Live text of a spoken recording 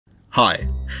Hi,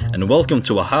 and welcome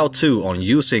to a how-to on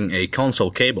using a console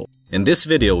cable. In this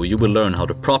video you will learn how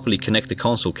to properly connect the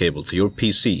console cable to your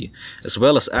PC, as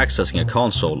well as accessing a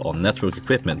console on network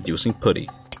equipment using PuTTy.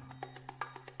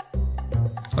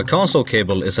 A console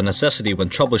cable is a necessity when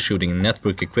troubleshooting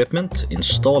network equipment,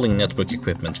 installing network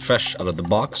equipment fresh out of the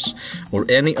box, or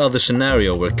any other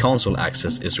scenario where console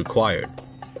access is required.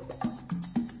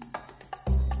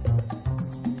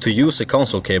 To use a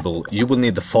console cable, you will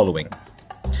need the following: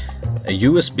 a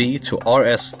USB to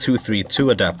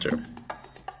RS232 adapter,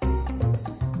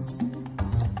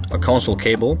 a console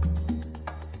cable,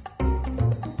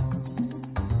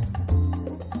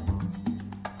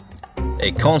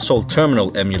 a console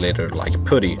terminal emulator like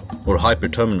PuTTy or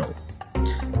HyperTerminal.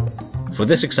 For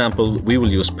this example, we will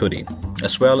use PuTTy,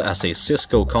 as well as a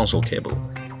Cisco console cable.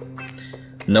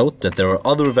 Note that there are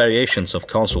other variations of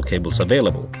console cables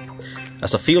available.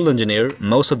 As a field engineer,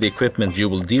 most of the equipment you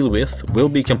will deal with will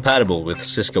be compatible with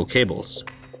Cisco cables.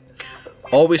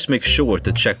 Always make sure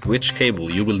to check which cable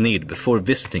you will need before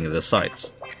visiting the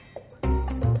sites.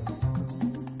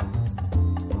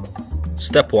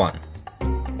 Step 1.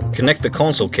 Connect the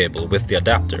console cable with the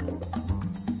adapter.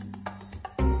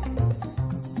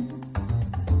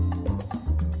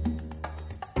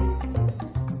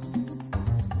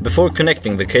 Before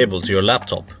connecting the cable to your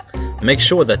laptop, make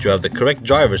sure that you have the correct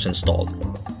drivers installed.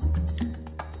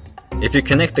 If you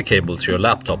connect the cable to your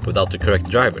laptop without the correct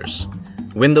drivers,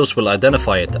 Windows will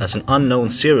identify it as an unknown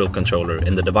serial controller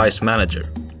in the device manager.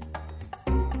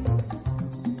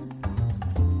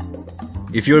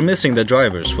 If you are missing the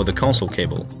drivers for the console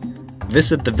cable,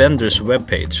 visit the vendor's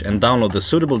webpage and download the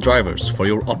suitable drivers for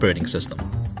your operating system.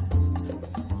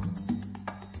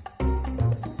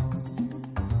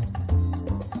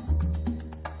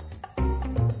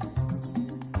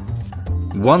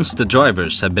 Once the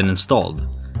drivers have been installed,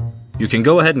 you can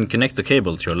go ahead and connect the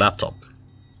cable to your laptop.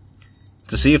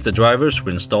 To see if the drivers were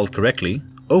installed correctly,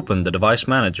 open the device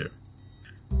manager.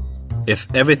 If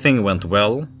everything went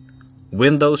well,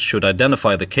 Windows should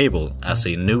identify the cable as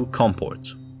a new COM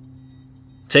port.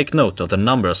 Take note of the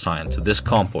number assigned to this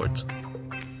COM port.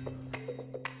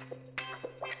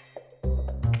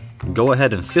 Go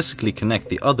ahead and physically connect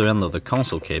the other end of the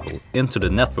console cable into the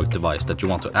network device that you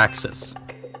want to access.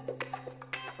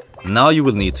 Now you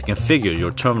will need to configure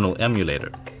your terminal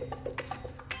emulator.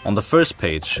 On the first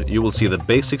page, you will see the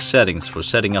basic settings for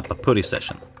setting up a PuTTy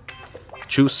session.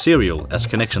 Choose serial as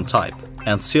connection type,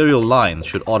 and serial line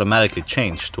should automatically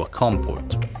change to a COM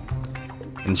port.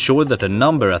 Ensure that the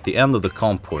number at the end of the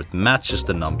COM port matches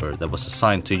the number that was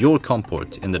assigned to your COM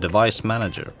port in the device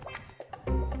manager.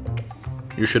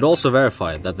 You should also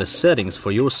verify that the settings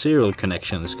for your serial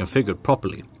connection is configured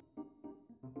properly.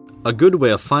 A good way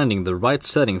of finding the right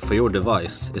setting for your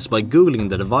device is by googling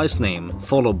the device name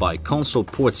followed by console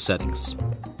port settings.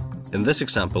 In this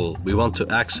example, we want to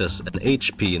access an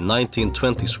HP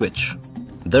 1920 switch.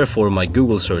 Therefore, my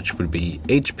Google search will be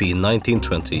HP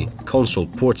 1920 console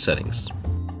port settings.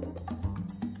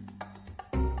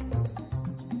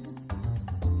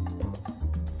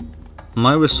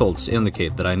 My results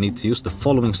indicate that I need to use the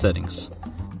following settings.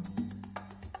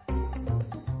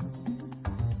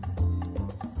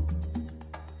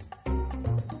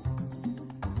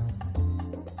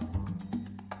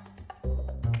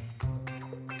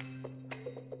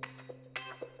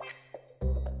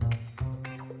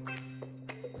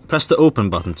 Press the open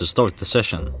button to start the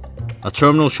session. A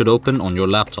terminal should open on your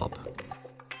laptop.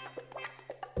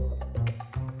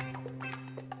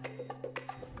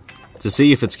 To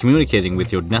see if it's communicating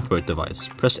with your network device,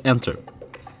 press enter.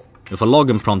 If a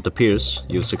login prompt appears,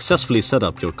 you've successfully set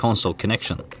up your console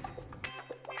connection.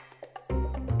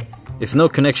 If no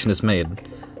connection is made,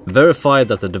 verify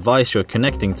that the device you're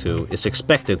connecting to is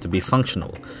expected to be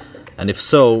functional, and if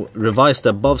so, revise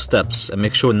the above steps and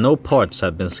make sure no parts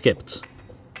have been skipped.